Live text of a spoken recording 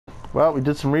Well, we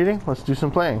did some reading. Let's do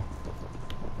some playing.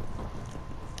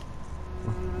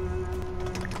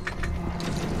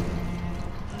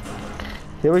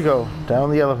 Here we go. Down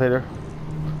the elevator.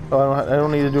 Oh, I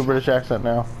don't need to do a British accent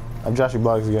now. I'm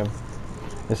Joshyblogz again,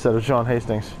 instead of Sean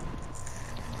Hastings.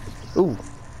 Ooh.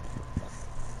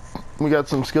 We got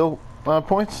some skill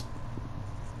points.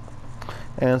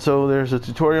 And so there's a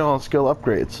tutorial on skill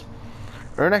upgrades.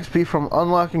 Earn XP from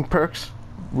unlocking perks,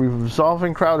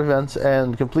 resolving crowd events,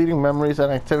 and completing memories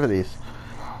and activities.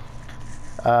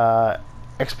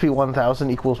 XP 1000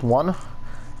 equals 1.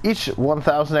 Each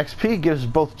 1000 XP gives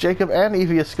both Jacob and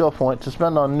Evie a skill point to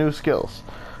spend on new skills.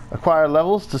 Acquire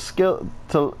levels to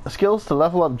skills to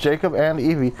level up Jacob and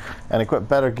Evie and equip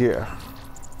better gear.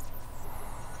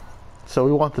 So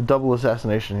we want the double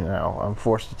assassination now. I'm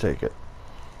forced to take it.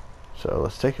 So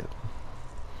let's take it.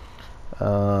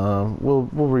 We'll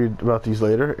read about these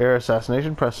later. Air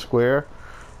assassination. Press square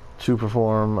to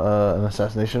perform an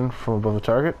assassination from above a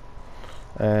target.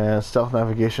 And stealth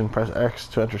navigation. Press X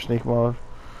to enter sneak mode.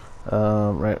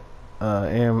 Aim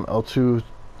L2.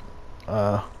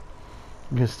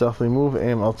 You can stealthily move.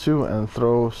 Aim L2 and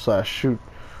throw/shoot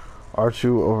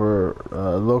R2 over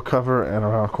low cover and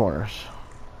around corners.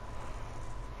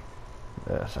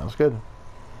 Yeah, sounds good.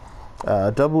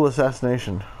 Double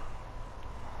assassination.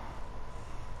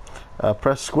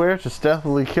 Press square to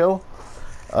stealthily kill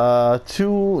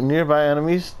 2 nearby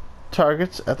enemies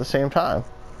targets at the same time.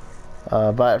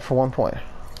 Buy it for 1 point.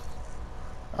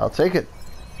 I'll take it.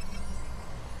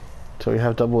 So you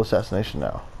have double assassination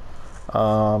now.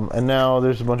 And now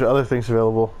there's a bunch of other things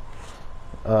available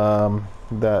because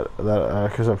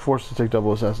I'm forced to take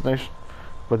double assassination,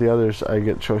 but the others I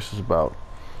get choices about.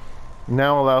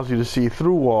 Now allows you to see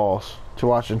through walls to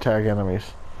watch and tag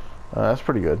enemies. That's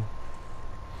pretty good.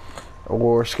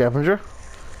 Or scavenger.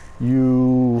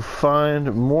 You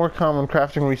find more common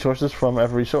crafting resources from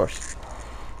every source.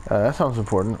 That sounds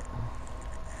important.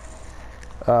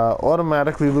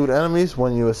 Automatically loot enemies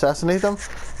when you assassinate them,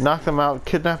 knock them out,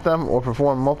 kidnap them, or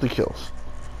perform multi-kills.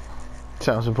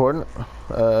 Sounds important.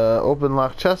 Open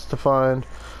locked chests to find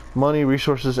money,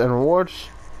 resources, and rewards.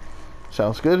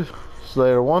 Sounds good.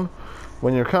 Slayer 1.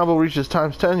 When your combo reaches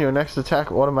 ×10, your next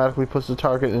attack automatically puts the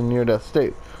target in near-death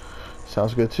state.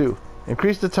 Sounds good too.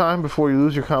 Increase the time before you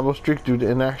lose your combo streak due to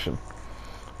inaction.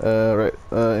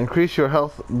 Increase your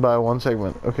health by 1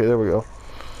 segment. Okay, there we go.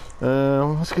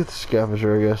 Let's get the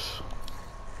scavenger, I guess.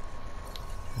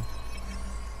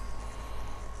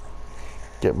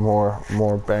 Get more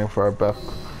bang for our buck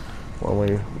when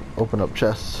we open up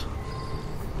chests.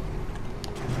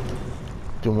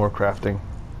 Do more crafting.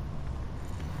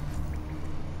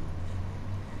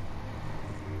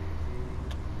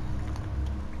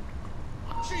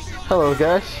 Hello,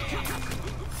 guys.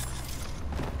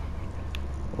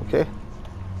 Okay.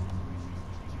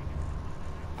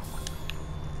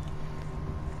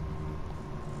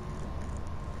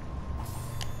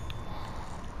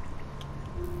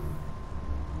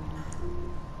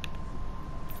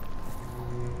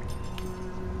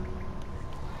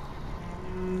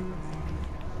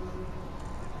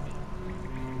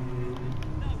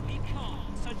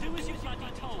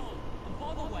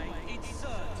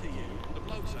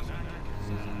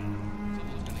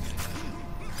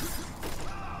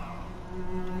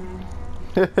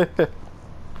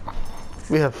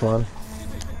 We have fun.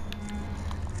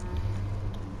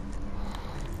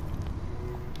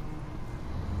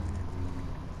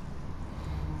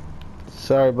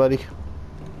 Sorry, buddy.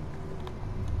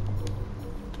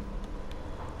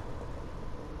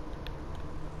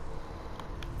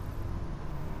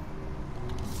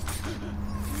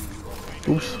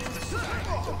 Oops.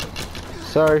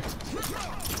 Sorry.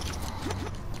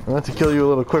 I meant to kill you a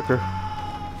little quicker.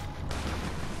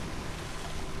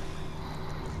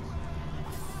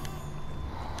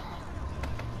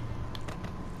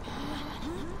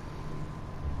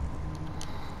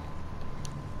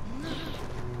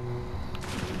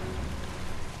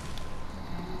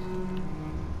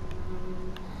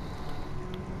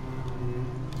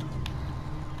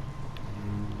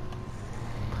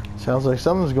 Sounds like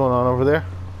something's going on over there.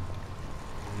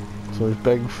 Somebody's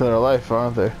begging for their life,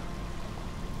 aren't they?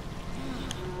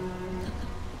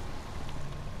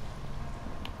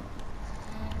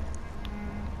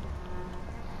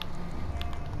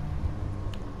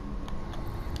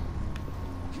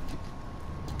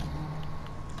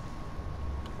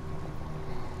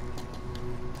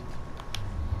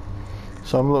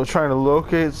 So I'm trying to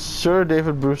locate Sir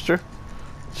David Brewster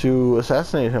to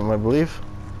assassinate him, I believe,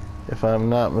 if I'm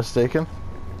not mistaken.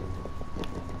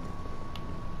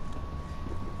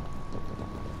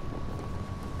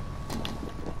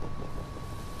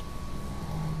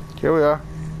 Here we are.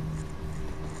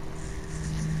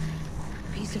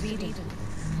 Piece of Eden.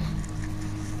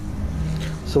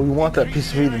 So we want that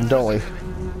piece of Eden, don't we? You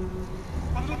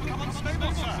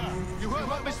heard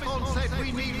what Miss Thorne said.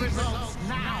 We need results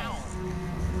now.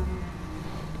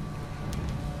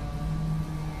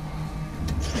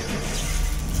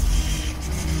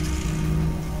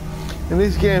 In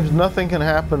these games, nothing can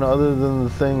happen other than the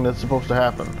thing that's supposed to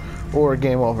happen, or a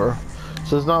game over.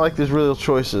 So it's not like there's real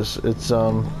choices. It's,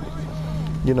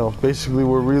 you know, basically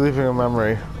we're reliving a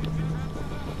memory.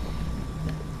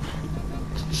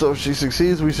 So if she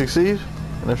succeeds, we succeed,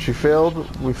 and if she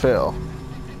failed, we fail.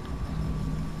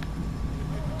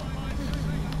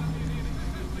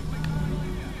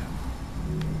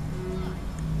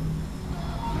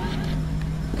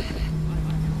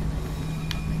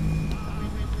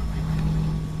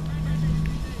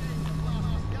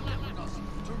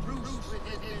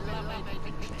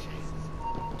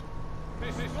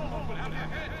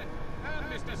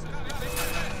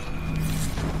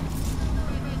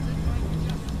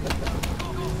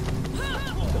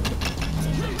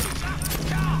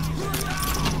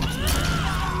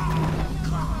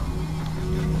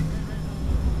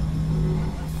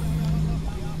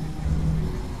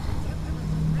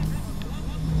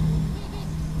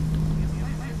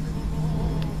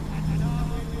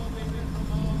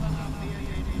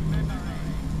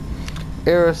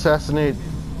 Air assassinate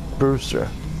Brewster.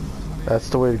 That's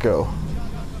the way to go.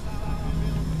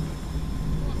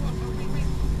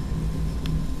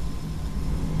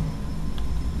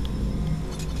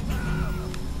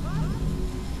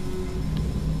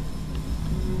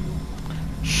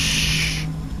 Shh.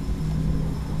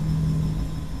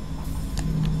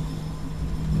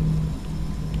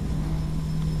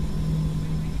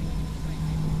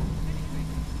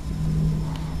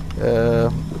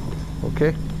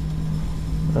 Okay.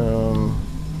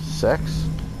 Sex?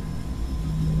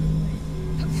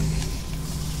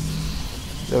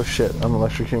 Oh shit, I'm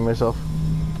electrocuting myself.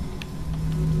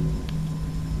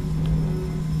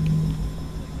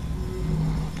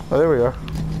 Oh, there we are.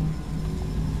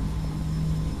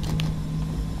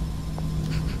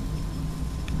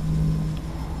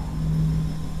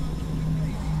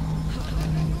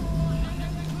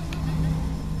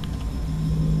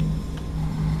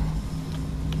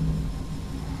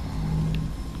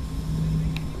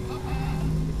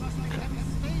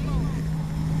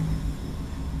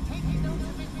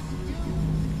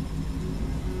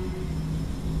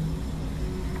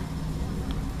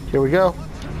 Here we go.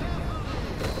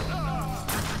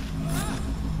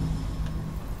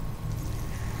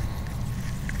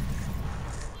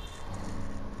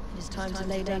 It is time to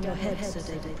lay down your head, Sir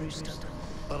David Brewster.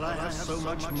 But I have so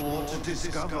much more to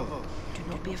discover. Do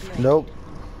not be afraid. Nope.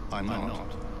 I'm not.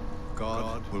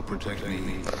 God will protect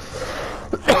me.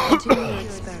 Continue your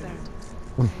experiment.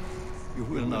 You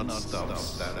will not stop,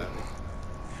 Stella.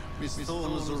 Miss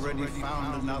Thorne has already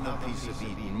found another piece of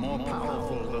Eden, more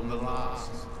powerful than the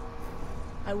last.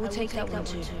 I will take that one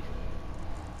too.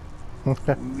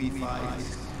 We fight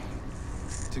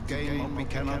to gain what we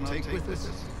cannot take with us.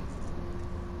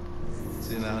 It's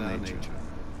in our nature.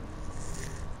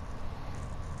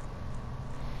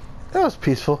 That was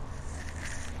peaceful.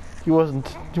 He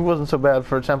wasn't so bad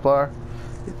for a Templar.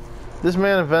 This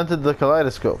man invented the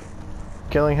kaleidoscope.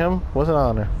 Killing him was an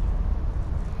honor.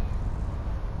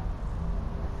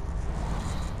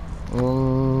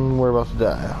 We're about to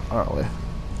die, aren't we?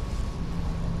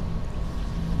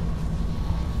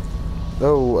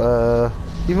 Oh,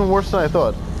 even worse than I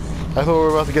thought. I thought we were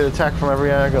about to get attacked from every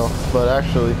angle, but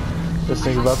actually, this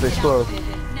thing's about to explode.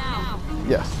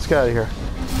 Yeah, let's get out of here.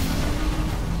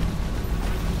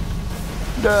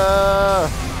 Duh!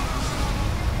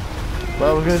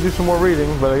 Well, I was gonna do some more reading,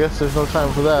 but I guess there's no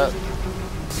time for that.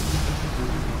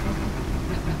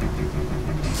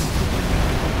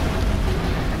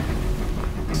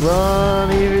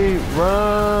 Run, Evie,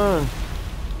 run!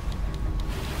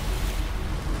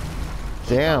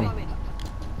 Damn.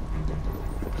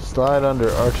 Slide under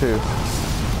R2.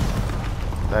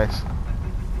 Thanks.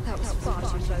 That was far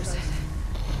too close.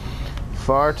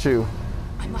 Far too.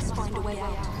 I must find a way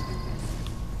out.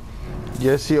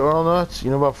 You guys see Oral Nuts?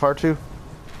 You know about Far 2?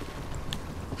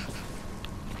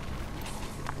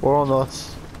 Oral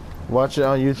Nuts. Watch it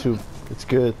on YouTube. It's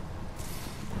good.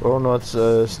 Oral Nuts,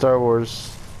 Star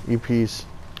Wars EPs.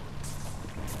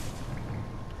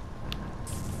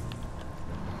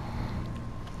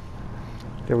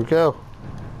 Here we go.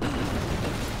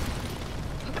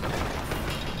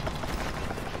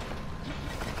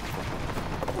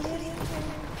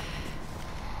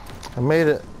 I made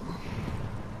it.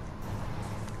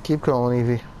 Keep going,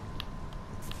 Evie.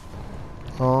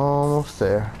 Almost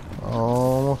there.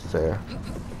 Almost there.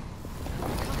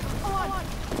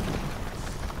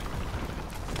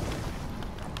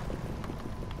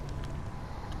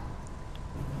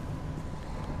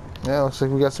 Yeah, looks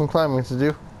like we got some climbing to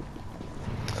do.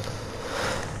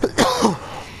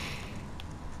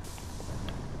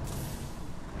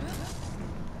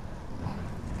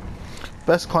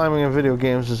 Best climbing in video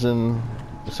games is in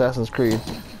Assassin's Creed.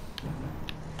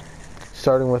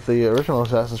 Starting with the original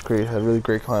Assassin's Creed, had really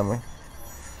great climbing.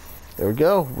 There we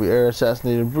go. We air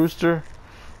assassinated Brewster.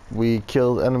 We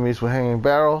killed enemies with hanging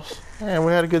barrels, and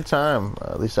we had a good time.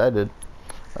 At least I did.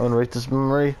 I'm gonna rate this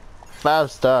memory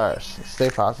 5 stars. Stay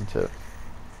positive.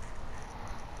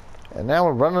 And now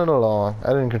we're running along. I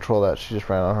didn't control that. She just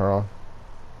ran on her own.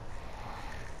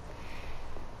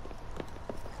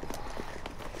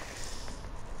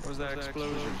 What was that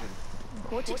explosion?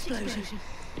 What explosion?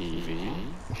 Evie?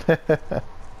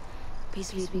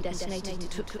 Piece of has been detonated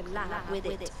and took the lab with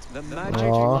it. The magic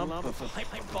lump of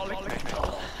hyperbolic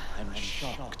metal. I'm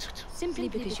shocked. Simply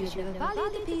because you have never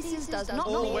valued the pieces does not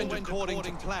All mean... went according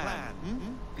to plan.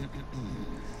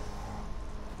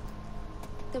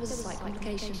 There was a slight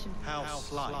complication. How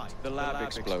slight? The lab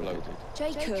exploded.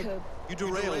 Jacob. You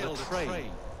derailed the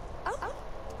train. Oh,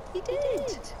 he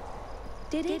did.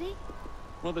 Did he?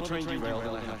 Well, the train derailed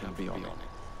and I happened to be on it.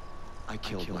 I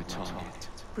killed my target.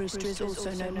 Brewster is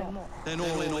also no more. Then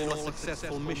all in all, a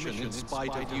successful mission in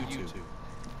spite of you two.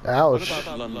 What Ouch.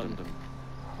 about London?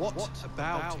 What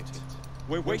about it?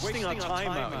 We're wasting our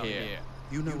time out here.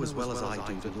 You know as well as I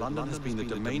do that London has been the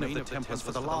domain of the Templars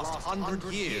for the last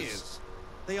 100 years.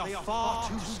 They are far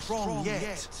too strong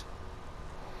yet.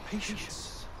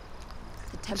 Patience.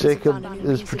 Jacob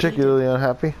is particularly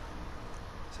unhappy.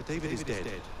 Sir David is dead.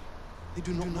 They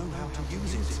do not know how to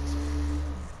use it.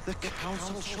 The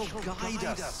council shall guide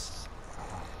us.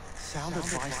 Sound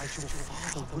advice that your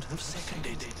father would have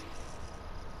seconded.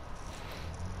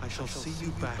 I shall see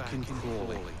you back in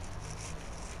Crawley.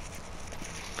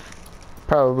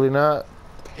 Probably not.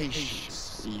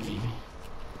 Patience, Evie.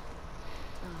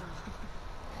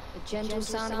 The gentle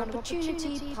sound of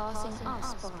opportunity passing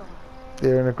us by.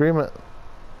 They're in agreement.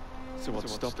 So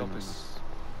what's stopping us?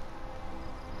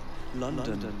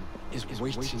 London is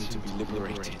waiting to be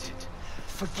liberated.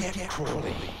 Forget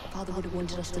Crawley. Father would have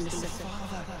wanted us to listen.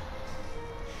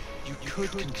 You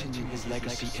could continue his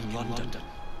legacy in London.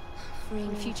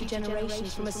 Freeing future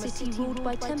generations from a city ruled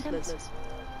by Templars.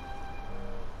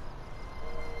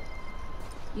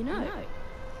 You know,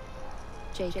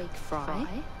 Jacob Fry,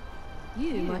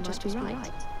 you might just be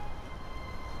right.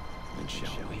 Then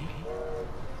shall we?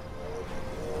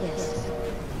 Yes.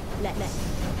 Let's.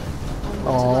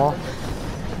 Aww.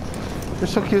 They're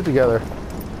so cute together.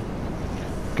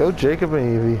 Go Jacob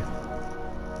and Evie.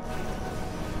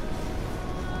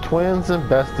 Twins and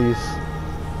besties.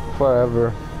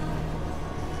 Forever.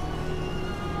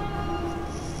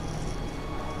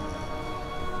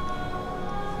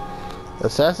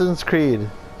 Assassin's Creed.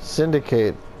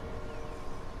 Syndicate.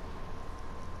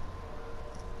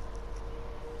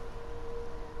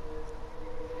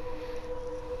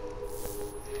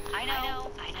 I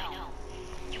know.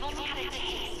 You've only had a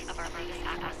taste of our latest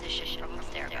acquisition from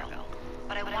Mysterio,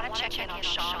 but I want to check in on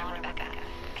Sean and Rebecca.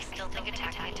 I still think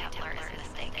attacking a Templar is a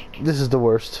mistake. This is the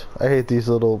worst. I hate these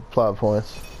little plot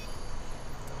points.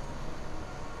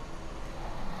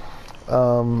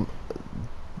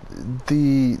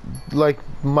 The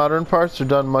modern parts are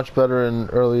done much better in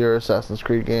earlier Assassin's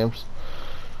Creed games.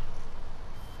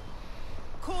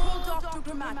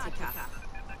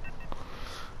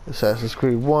 Assassin's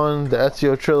Creed 1, the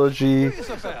Ezio trilogy,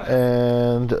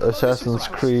 and Assassin's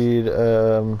Creed 3.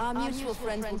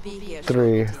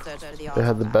 They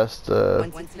had the best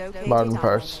modern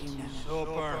parts.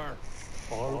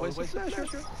 Always a pleasure.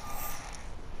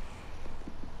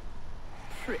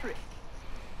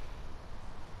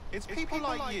 It's people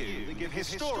like you that give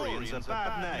historians a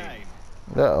bad name.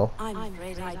 Uh-oh. I'm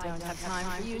afraid I don't have time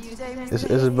for you today, Mr. It's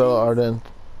Isabella Arden.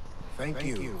 Thank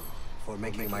you for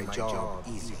making my job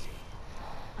easy.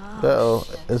 Uh-oh.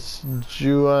 It's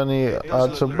Giovanni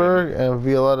Otzelberg and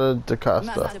Violetta da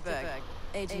Costa. Master Berg,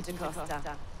 Agent da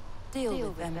Costa. Deal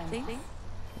with them, please.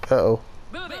 Uh-oh.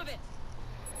 Move it!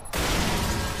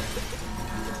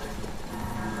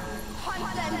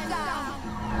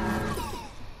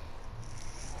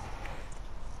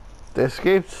 They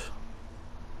escaped.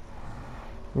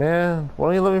 Man, why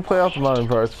don't you let me play out the modern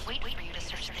parts? Wait for you to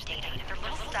search the data. Their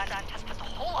little stunt has put the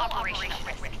whole operation at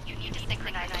risk. You need to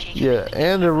synchronize the changes. Yeah,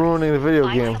 and they're ruining the video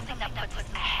Find game. something that puts us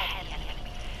ahead of the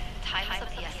enemy. Time is of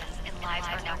the essence, and lives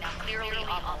are now clearly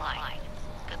on the line.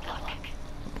 Good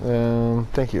luck.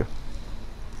 Thank you.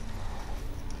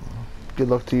 Good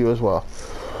luck to you as well.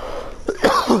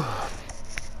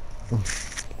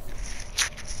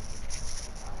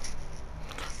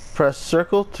 Press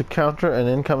circle to counter an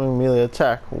incoming melee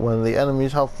attack when the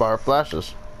enemy's health bar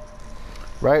flashes.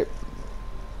 Right?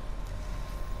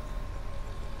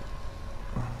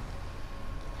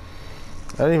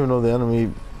 I didn't even know the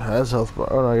enemy has health bar.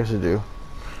 Oh no, I guess I do.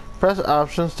 Press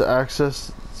options to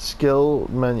access skill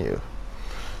menu.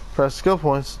 Press skill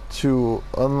points to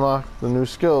unlock the new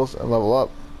skills and level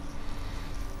up.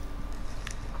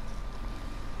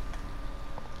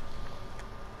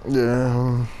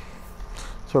 So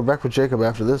we're back with Jacob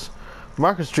after this.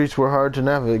 Market streets were hard to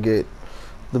navigate.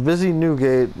 The busy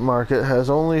Newgate market has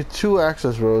only 2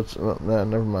 access roads. Oh, nah,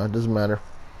 never mind, doesn't matter.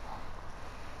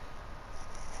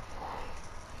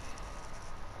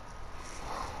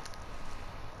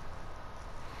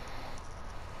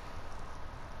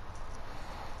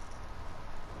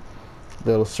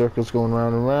 Little circles going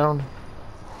round and round.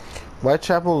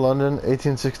 Whitechapel, London,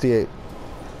 1868.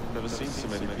 Never seen so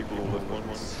many people all at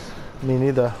once. Me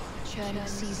neither. Churning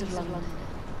seas of London.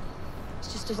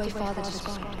 It's just the way Father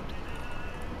described.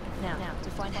 Now, to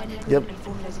find Henry Yep. and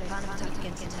formulate a plan of attack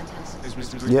against the Templars. Is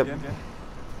Mr. Green Yep. again?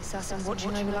 Assassin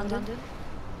watching over London? Did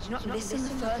you not listen the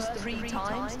first 3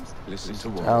 times? Listen to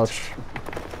what? Ouch.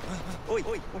 Oi,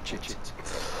 watch it.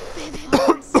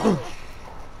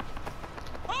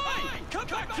 Come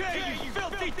back here, you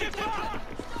filthy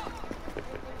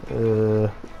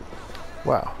dipper!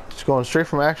 Wow. Just going straight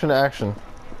from action to action.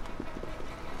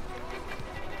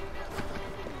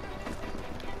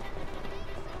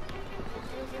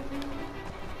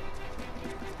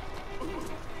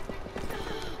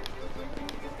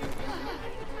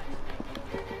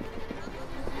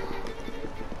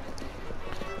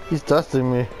 He's dusting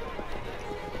me.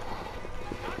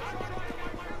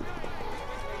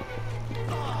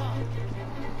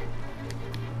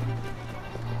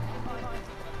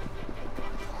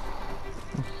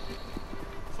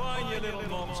 Fine, you little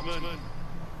mobsman.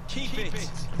 Keep it.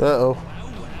 Uh-oh.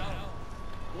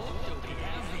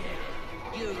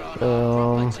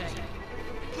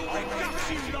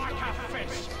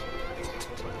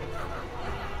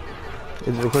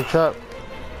 Is it a quick shot?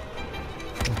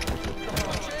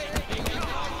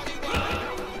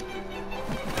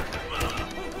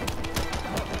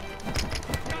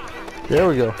 There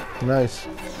we go. Nice.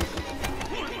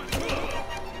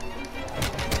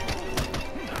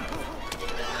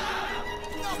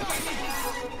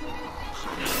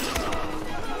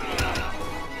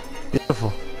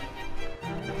 Beautiful.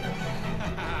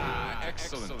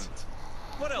 Excellent.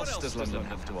 What else does London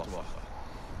have to offer?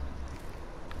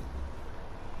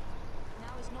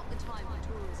 Now is not the time for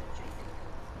tourism, Jacob.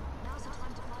 Now's the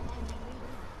time to find Henry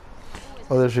Green.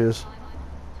 Oh, there she is.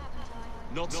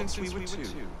 Not since we were 2. Reach to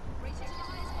the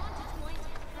highest vantage point.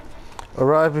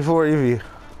 Arrive before Evie. You're going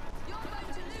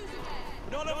to lose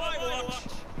again. Not on my watch.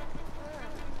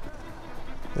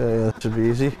 Yeah, that should be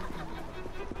easy.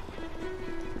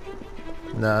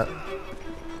 Not.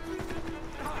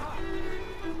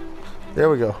 There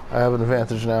we go. I have an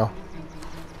advantage now.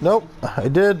 Nope, I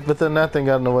did, but then that thing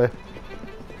got in the way.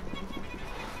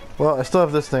 Well, I still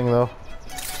have this thing though.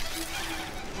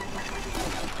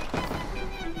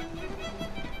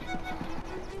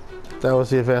 That was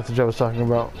the advantage I was talking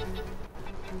about.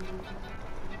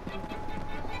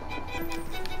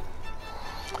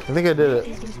 I think I did it.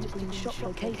 Is Mr. Green's shop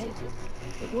located?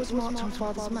 It was marked on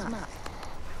Father's map.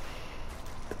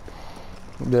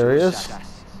 There he is.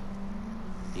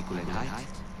 Equal in height,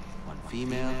 1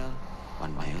 female,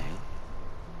 1 male,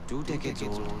 2 decades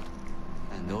old,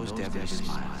 and those devilish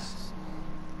smiles.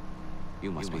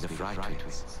 You must be the fright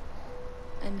twins.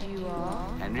 And you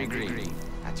are? Henry Green,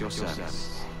 at your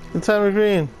service. It's Henry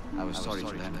Green. I was sorry to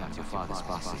learn about your father's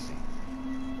passing.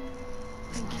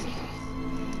 Thank you.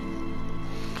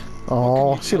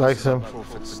 Oh, she likes him.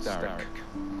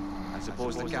 I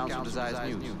suppose the council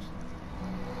desires news.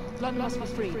 London must be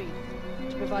free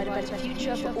to provide a better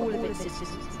future for all of its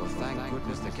citizens. Well, thank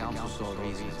goodness the council saw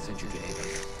reason and sent you to aid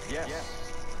us. Yes.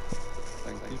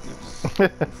 Thank goodness.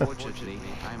 Unfortunately,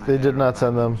 I'm They did not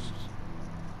send them.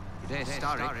 Today,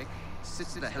 Starrick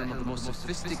sits at the helm of the most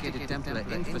sophisticated Templar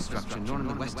infrastructure known in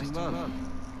the Western world.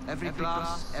 Every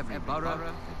class, every borough,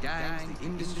 the gangs, the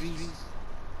industries.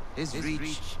 His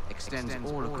reach extends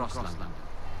all across London.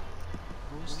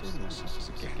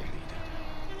 Again, leader.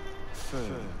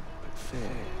 Firm, but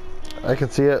fair. I can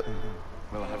see it.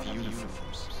 We'll have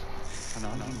uniforms. An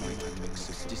ununited mix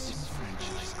of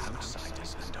disenfranchised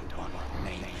outsiders under one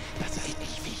name. That's it,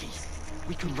 Evie.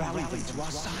 We can rally them to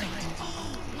our side.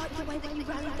 Like the way that you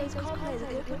rallied those car players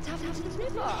at the tavern to the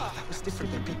river. That was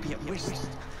different than PP at Whist.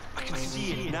 I can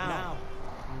see it now.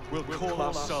 We'll call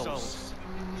ourselves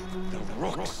the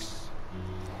Rooks.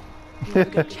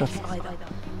 Good chance either.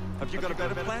 Have you got a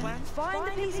better plan? Find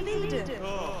the piece of Eden.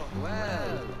 Oh.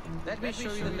 Well, let me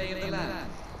show you the lay of the land.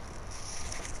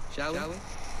 Shall we?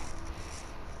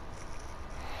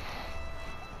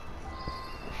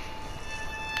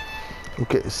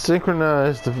 Okay,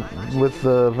 synchronize with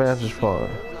the vantage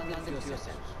point.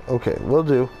 Okay, we'll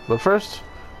do. But first,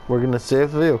 we're gonna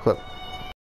save the video clip.